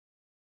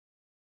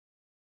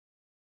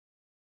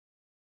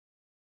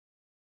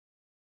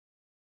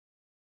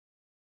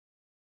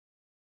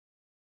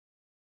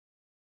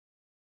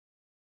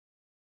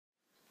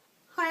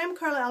Hi, I'm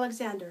Carla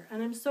Alexander,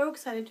 and I'm so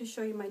excited to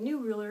show you my new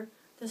ruler,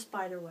 the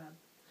spider web.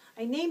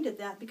 I named it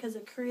that because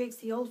it creates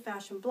the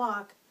old-fashioned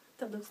block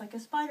that looks like a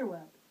spider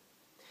web.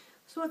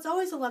 So it's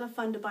always a lot of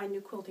fun to buy new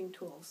quilting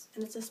tools,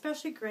 and it's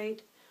especially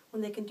great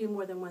when they can do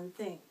more than one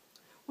thing.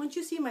 Once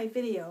you see my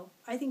video,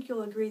 I think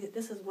you'll agree that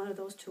this is one of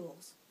those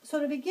tools. So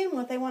to begin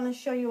with, I want to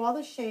show you all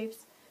the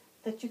shapes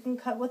that you can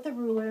cut with the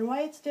ruler and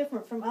why it's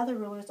different from other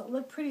rulers that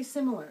look pretty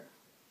similar.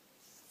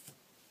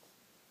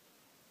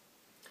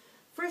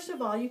 First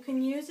of all, you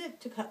can use it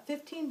to cut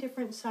 15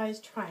 different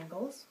sized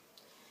triangles,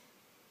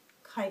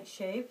 kite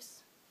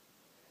shapes,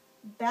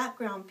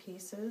 background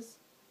pieces,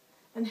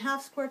 and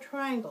half square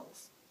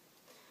triangles.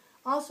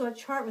 Also, a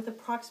chart with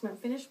approximate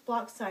finished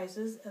block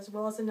sizes as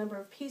well as a number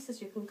of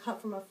pieces you can cut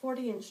from a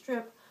 40-inch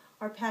strip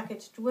are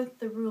packaged with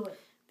the ruler.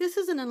 This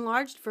is an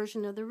enlarged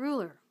version of the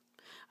ruler.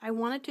 I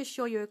wanted to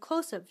show you a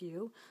close-up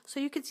view so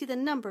you could see the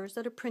numbers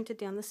that are printed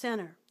down the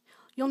center.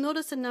 You'll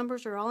notice the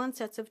numbers are all in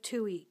sets of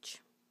 2 each.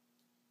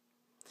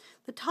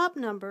 The top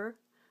number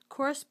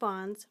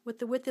corresponds with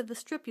the width of the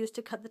strip used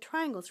to cut the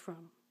triangles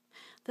from.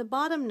 The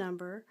bottom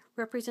number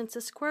represents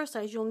the square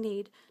size you'll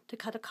need to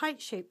cut a kite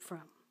shape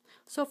from.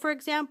 So for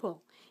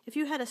example, if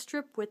you had a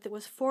strip width that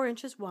was 4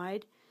 inches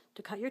wide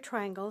to cut your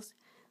triangles,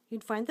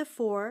 you'd find the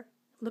 4,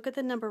 look at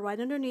the number right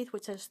underneath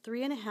which says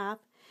 3.5,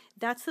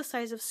 that's the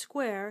size of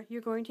square you're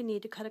going to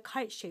need to cut a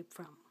kite shape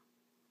from.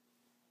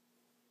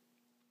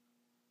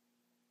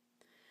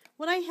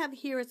 What I have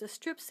here is a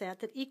strip set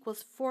that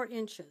equals 4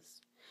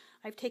 inches.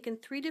 I've taken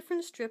 3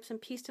 different strips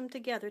and pieced them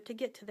together to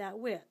get to that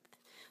width.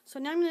 So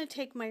now I'm going to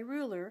take my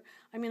ruler,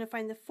 I'm going to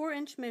find the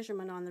 4-inch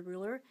measurement on the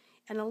ruler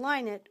and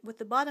align it with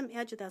the bottom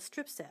edge of that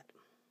strip set.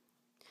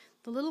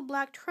 The little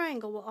black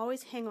triangle will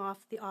always hang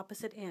off the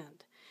opposite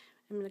end.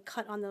 I'm going to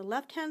cut on the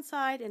left-hand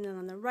side and then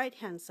on the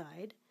right-hand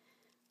side.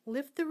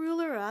 Lift the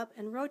ruler up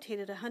and rotate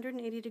it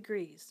 180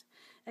 degrees.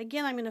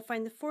 Again, I'm going to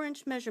find the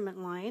 4-inch measurement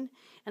line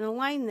and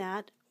align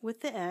that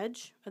with the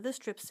edge of the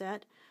strip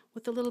set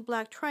with the little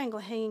black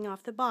triangle hanging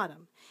off the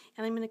bottom.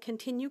 And I'm going to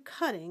continue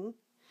cutting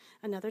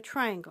another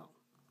triangle.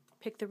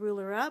 Pick the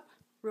ruler up,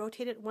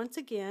 rotate it once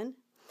again,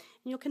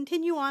 and you'll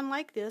continue on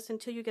like this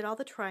until you get all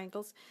the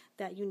triangles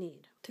that you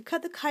need. To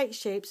cut the kite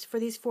shapes for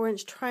these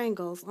 4-inch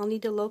triangles, I'll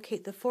need to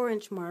locate the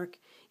 4-inch mark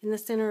in the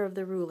center of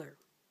the ruler.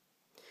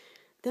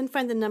 Then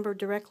find the number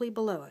directly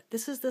below it.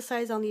 This is the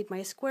size I'll need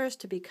my squares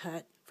to be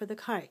cut for the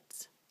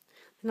kites.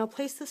 Then I'll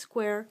place the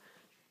square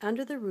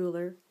under the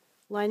ruler,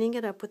 lining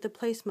it up with the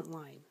placement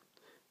line.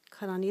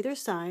 Cut on either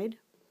side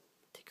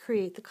to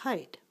create the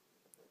kite.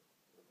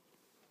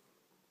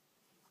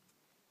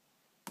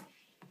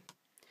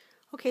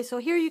 Okay, so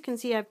here you can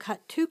see I've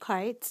cut 2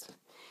 kites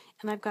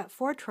and I've got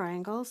 4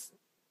 triangles,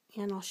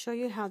 and I'll show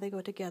you how they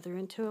go together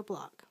into a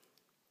block.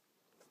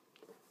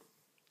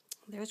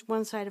 There's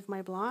one side of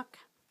my block.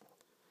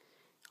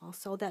 I'll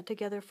sew that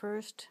together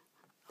first.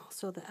 I'll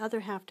sew the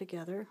other half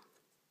together,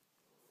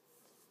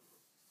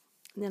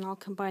 and then I'll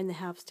combine the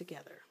halves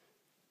together.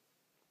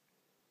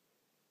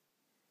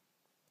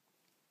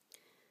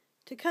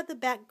 To cut the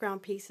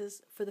background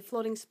pieces for the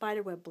floating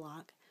spiderweb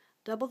block,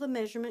 double the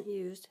measurement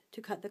used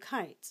to cut the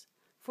kites.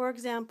 For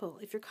example,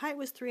 if your kite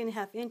was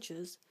 3.5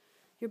 inches,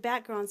 your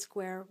background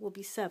square will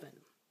be 7.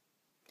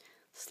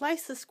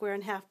 Slice the square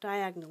in half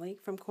diagonally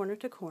from corner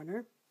to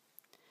corner,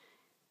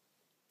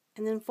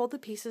 and then fold the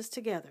pieces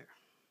together.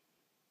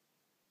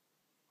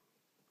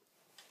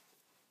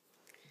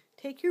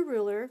 Take your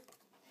ruler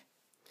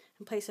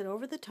and place it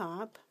over the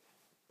top,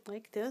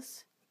 like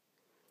this,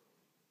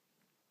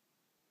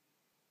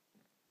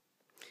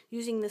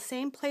 using the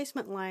same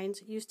placement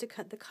lines used to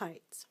cut the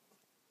kites.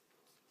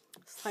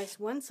 Slice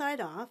one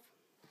side off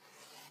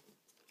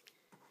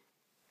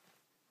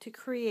to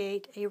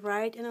create a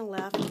right and a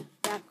left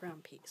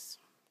background piece.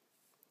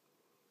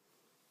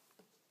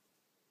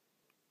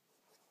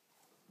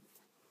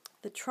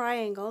 The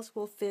triangles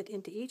will fit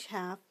into each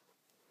half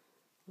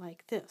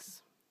like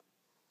this.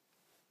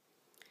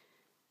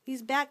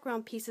 These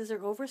background pieces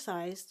are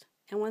oversized,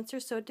 and once they're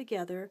sewed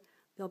together,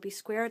 they'll be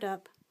squared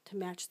up to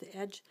match the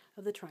edge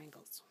of the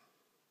triangles.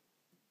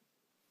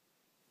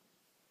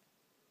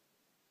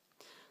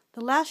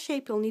 The last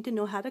shape you'll need to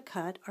know how to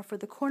cut are for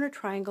the corner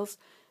triangles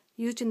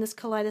used in this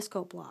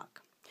kaleidoscope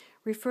block.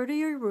 Refer to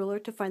your ruler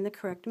to find the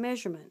correct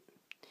measurement.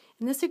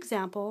 In this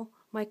example,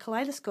 my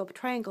kaleidoscope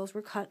triangles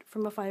were cut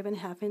from a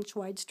 5.5-inch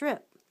wide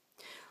strip.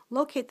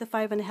 Locate the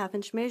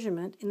 5.5-inch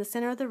measurement in the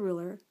center of the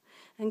ruler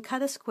and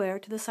cut a square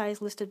to the size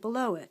listed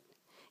below it.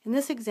 In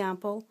this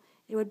example,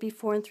 it would be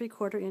 4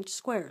 3/4-inch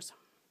squares.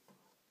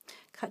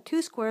 Cut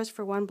 2 squares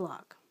for one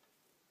block.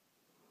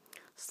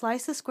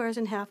 Slice the squares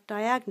in half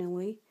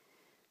diagonally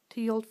to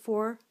yield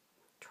 4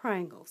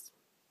 triangles.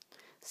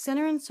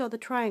 Center and sew the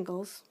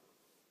triangles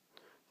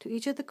to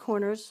each of the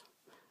corners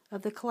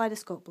of the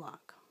kaleidoscope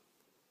block.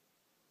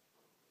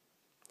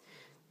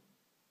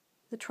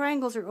 The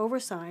triangles are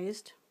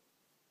oversized,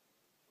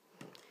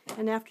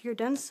 and after you're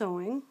done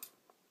sewing,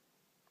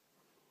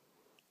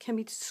 can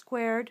be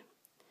squared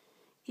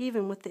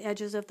even with the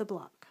edges of the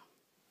block.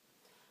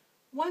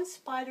 One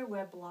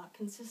spiderweb block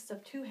consists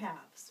of two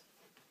halves,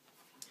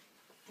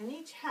 and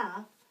each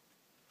half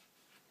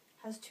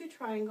has two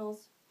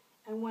triangles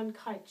and one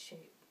kite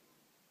shape.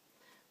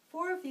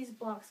 4 of these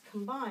blocks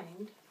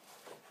combined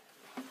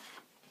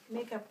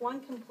make up one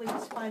complete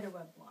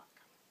spiderweb block.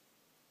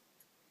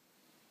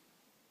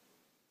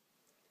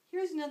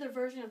 Here's another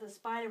version of the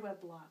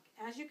spiderweb block.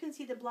 As you can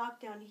see, the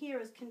block down here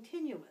is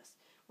continuous,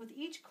 with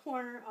each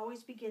corner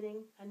always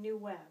beginning a new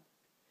web.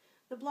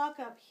 The block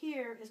up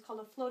here is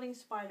called a floating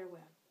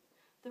spiderweb.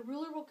 The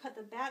ruler will cut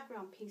the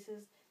background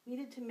pieces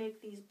needed to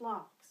make these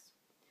blocks.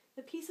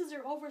 The pieces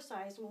are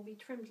oversized and will be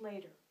trimmed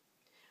later.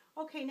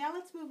 Okay, now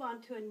let's move on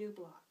to a new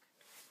block.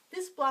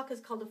 This block is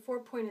called a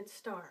 4-pointed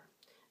star,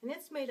 and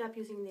it's made up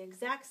using the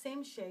exact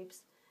same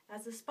shapes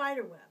as the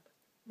spider web.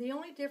 The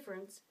only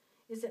difference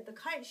is that the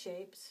kite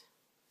shapes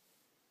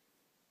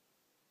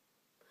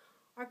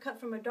are cut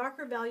from a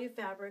darker value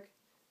fabric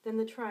than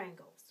the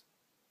triangles.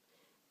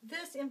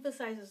 This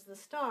emphasizes the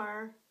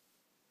star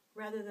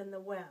rather than the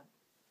web.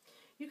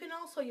 You can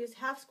also use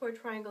half-square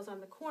triangles on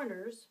the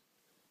corners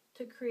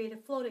to create a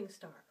floating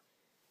star.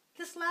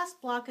 This last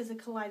block is a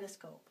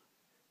kaleidoscope.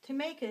 To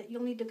make it,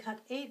 you'll need to cut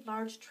 8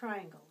 large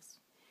triangles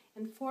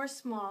and 4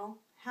 small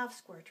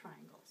half-square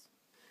triangles.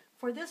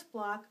 For this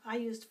block, I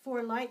used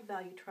 4 light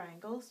value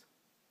triangles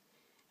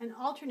and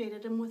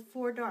alternated them with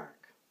 4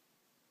 dark.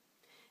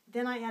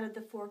 Then I added the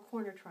 4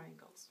 corner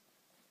triangles.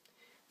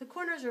 The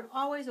corners are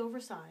always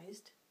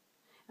oversized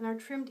and are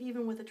trimmed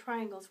even with the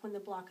triangles when the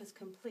block is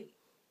complete.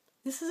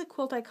 This is a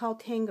quilt I call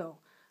Tango.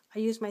 I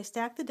used my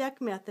stack the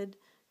deck method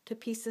to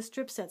piece the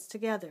strip sets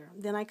together.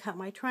 Then I cut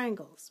my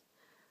triangles.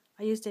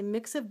 I used a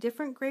mix of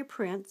different gray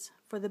prints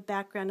for the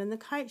background and the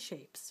kite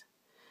shapes.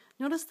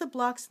 Notice the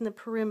blocks in the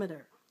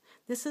perimeter.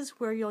 This is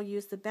where you'll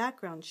use the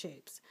background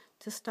shapes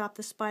to stop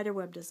the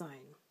spiderweb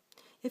design.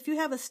 If you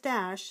have a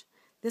stash,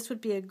 this would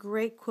be a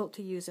great quilt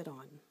to use it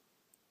on.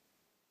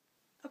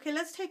 Okay,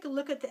 let's take a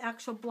look at the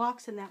actual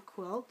blocks in that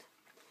quilt.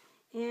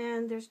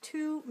 And there's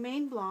 2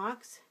 main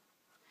blocks,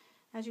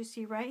 as you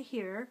see right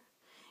here,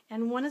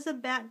 and one is a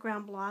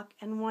background block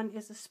and one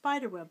is a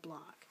spiderweb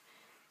block.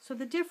 So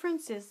the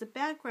difference is the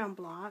background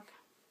block,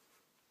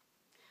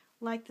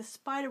 like the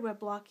spiderweb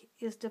block,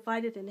 is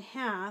divided in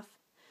half,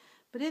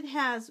 but it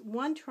has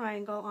 1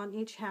 triangle on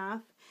each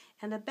half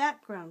and a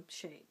background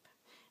shape.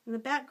 And the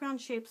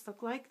background shapes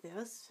look like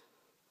this,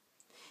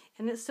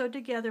 and it's sewed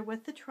together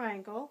with the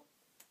triangle,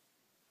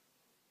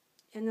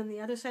 and then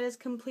the other side is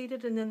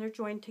completed and then they're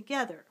joined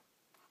together.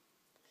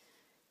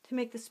 To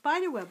make the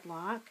spiderweb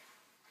block,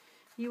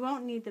 you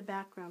won't need the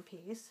background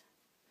piece.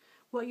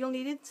 What you'll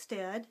need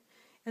instead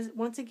is,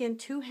 once again,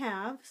 2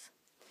 halves,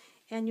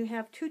 and you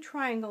have 2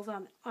 triangles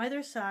on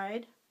either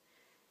side,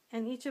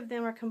 and each of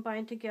them are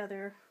combined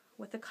together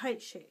with a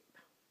kite shape.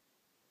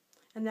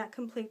 And that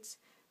completes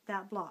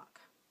that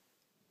block.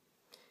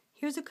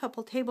 Here's a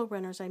couple table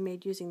runners I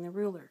made using the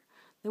ruler.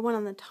 The one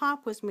on the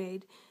top was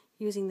made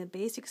using the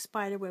basic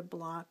spiderweb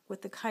block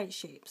with the kite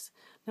shapes.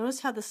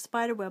 Notice how the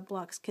spiderweb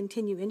blocks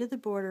continue into the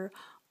border,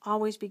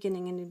 always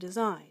beginning a new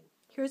design.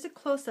 Here's a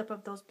close-up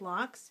of those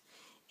blocks,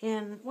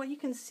 and what you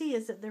can see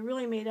is that they're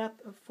really made up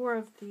of 4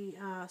 of the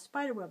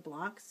spiderweb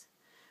blocks,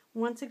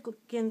 once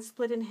again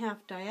split in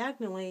half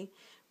diagonally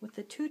with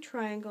the 2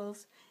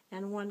 triangles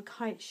and 1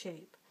 kite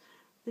shape.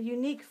 The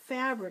unique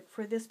fabric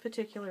for this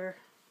particular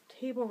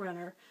table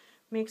runner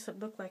makes it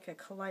look like a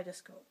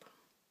kaleidoscope.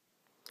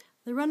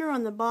 The runner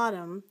on the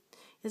bottom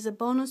is a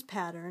bonus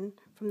pattern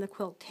from the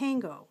quilt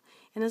Tango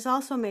and is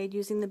also made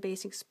using the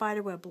basic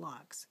spiderweb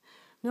blocks.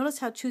 Notice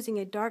how choosing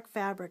a dark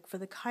fabric for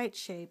the kite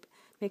shape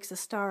makes a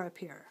star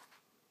appear.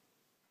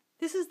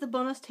 This is the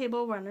bonus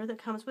table runner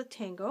that comes with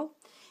Tango,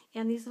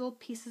 and these little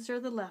pieces are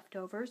the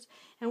leftovers.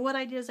 And what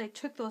I did is I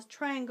took those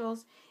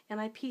triangles and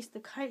I pieced the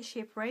kite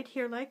shape right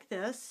here like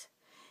this,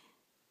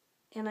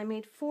 and I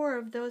made 4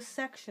 of those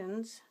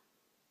sections,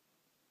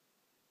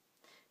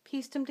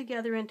 pieced them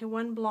together into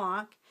 1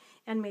 block,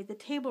 and made the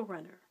table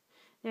runner.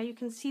 Now you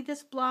can see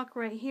this block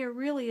right here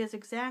really is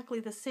exactly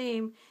the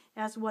same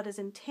as what is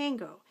in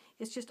Tango.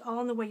 It's just all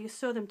in the way you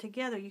sew them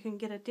together. You can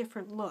get a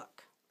different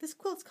look. This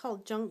quilt's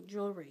called Junk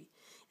Jewelry,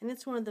 and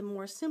it's one of the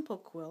more simple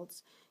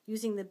quilts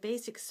using the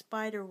basic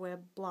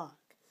spiderweb block.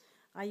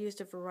 I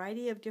used a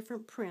variety of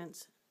different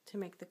prints to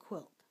make the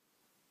quilt.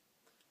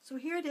 So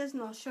here it is,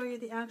 and I'll show you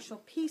the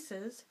actual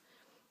pieces.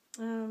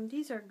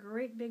 These are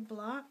great big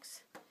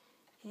blocks,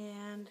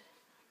 and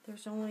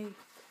there's only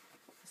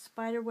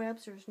spider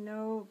webs. There's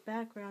no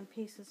background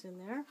pieces in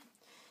there.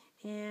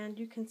 And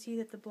you can see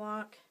that the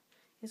block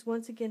is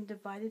once again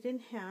divided in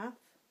half,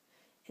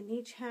 and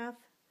each half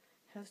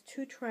has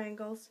 2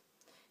 triangles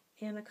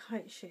and a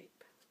kite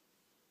shape.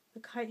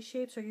 The kite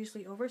shapes are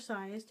usually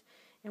oversized,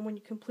 and when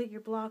you complete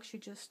your blocks, you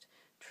just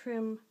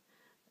trim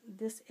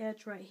this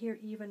edge right here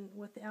even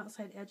with the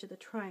outside edge of the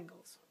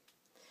triangles.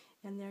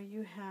 And there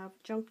you have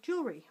Junk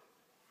Jewelry.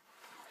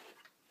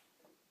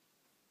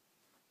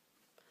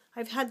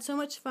 I've had so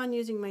much fun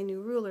using my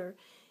new ruler,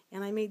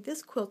 and I made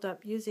this quilt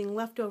up using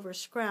leftover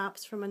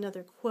scraps from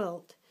another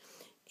quilt.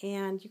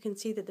 and you can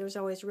see that there's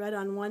always red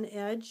on one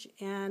edge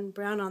and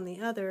brown on the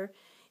other,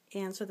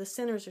 and so the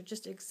centers are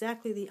just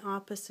exactly the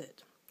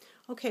opposite.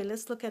 Okay,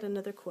 let's look at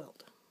another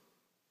quilt.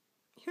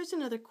 Here's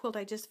another quilt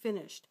I just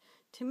finished.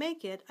 To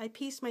make it, I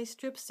pieced my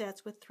strip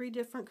sets with 3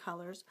 different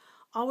colors,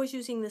 always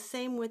using the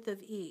same width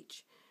of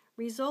each,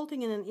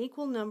 resulting in an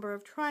equal number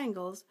of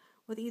triangles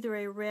with either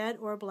a red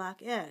or a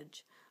black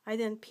edge. I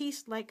then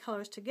pieced light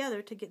colors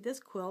together to get this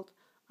quilt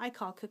I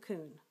call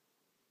Cocoon.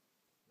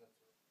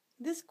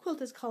 This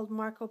quilt is called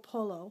Marco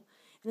Polo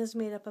and is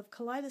made up of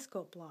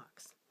kaleidoscope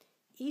blocks.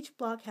 Each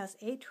block has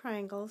 8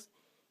 triangles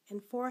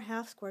and 4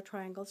 half-square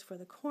triangles for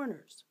the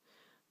corners.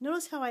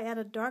 Notice how I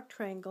added dark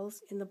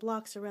triangles in the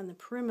blocks around the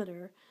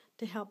perimeter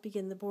to help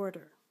begin the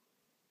border.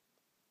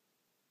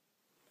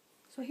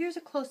 So here's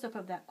a close-up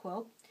of that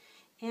quilt,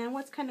 and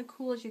what's kind of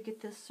cool is you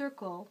get this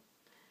circle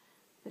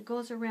that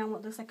goes around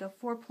what looks like a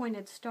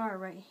 4-pointed star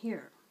right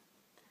here.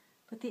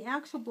 But the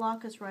actual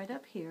block is right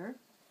up here,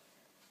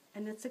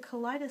 and it's a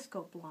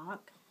kaleidoscope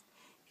block.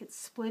 It's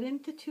split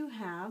into 2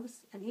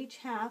 halves, and each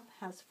half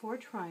has 4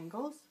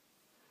 triangles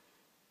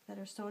that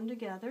are sewn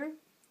together.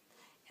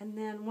 And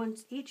then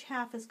once each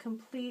half is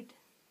complete,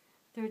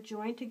 they're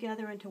joined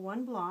together into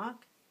one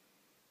block.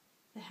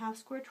 The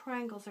half-square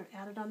triangles are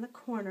added on the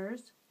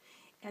corners,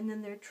 and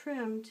then they're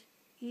trimmed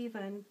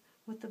even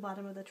with the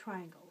bottom of the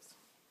triangles.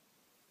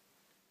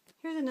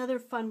 Here's another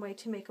fun way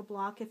to make a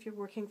block if you're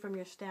working from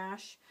your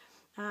stash.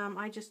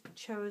 I just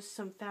chose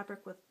some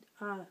fabric with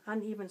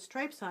uneven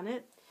stripes on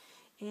it,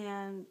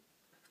 and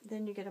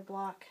then you get a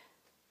block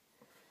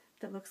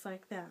that looks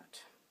like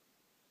that.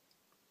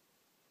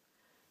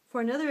 For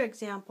another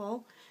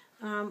example,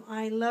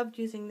 I loved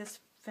using this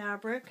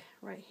fabric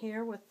right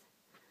here with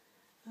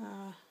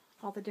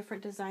all the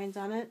different designs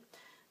on it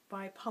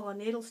by Paula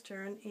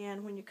Nadelstern,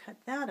 and when you cut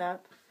that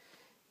up,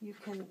 you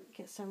can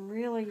get some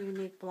really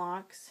unique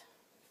blocks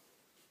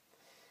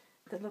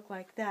that look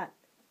like that.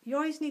 You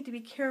always need to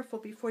be careful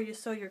before you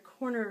sew your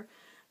corner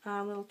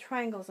little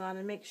triangles on,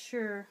 and make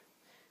sure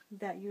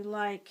that you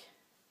like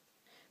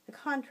the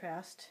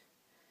contrast.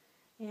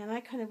 And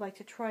I kind of like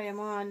to try them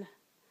on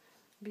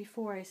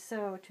before I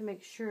sew to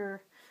make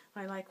sure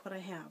I like what I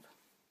have.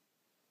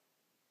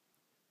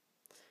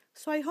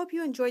 So I hope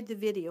you enjoyed the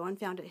video and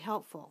found it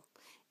helpful,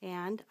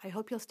 and I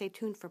hope you'll stay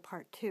tuned for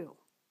part 2.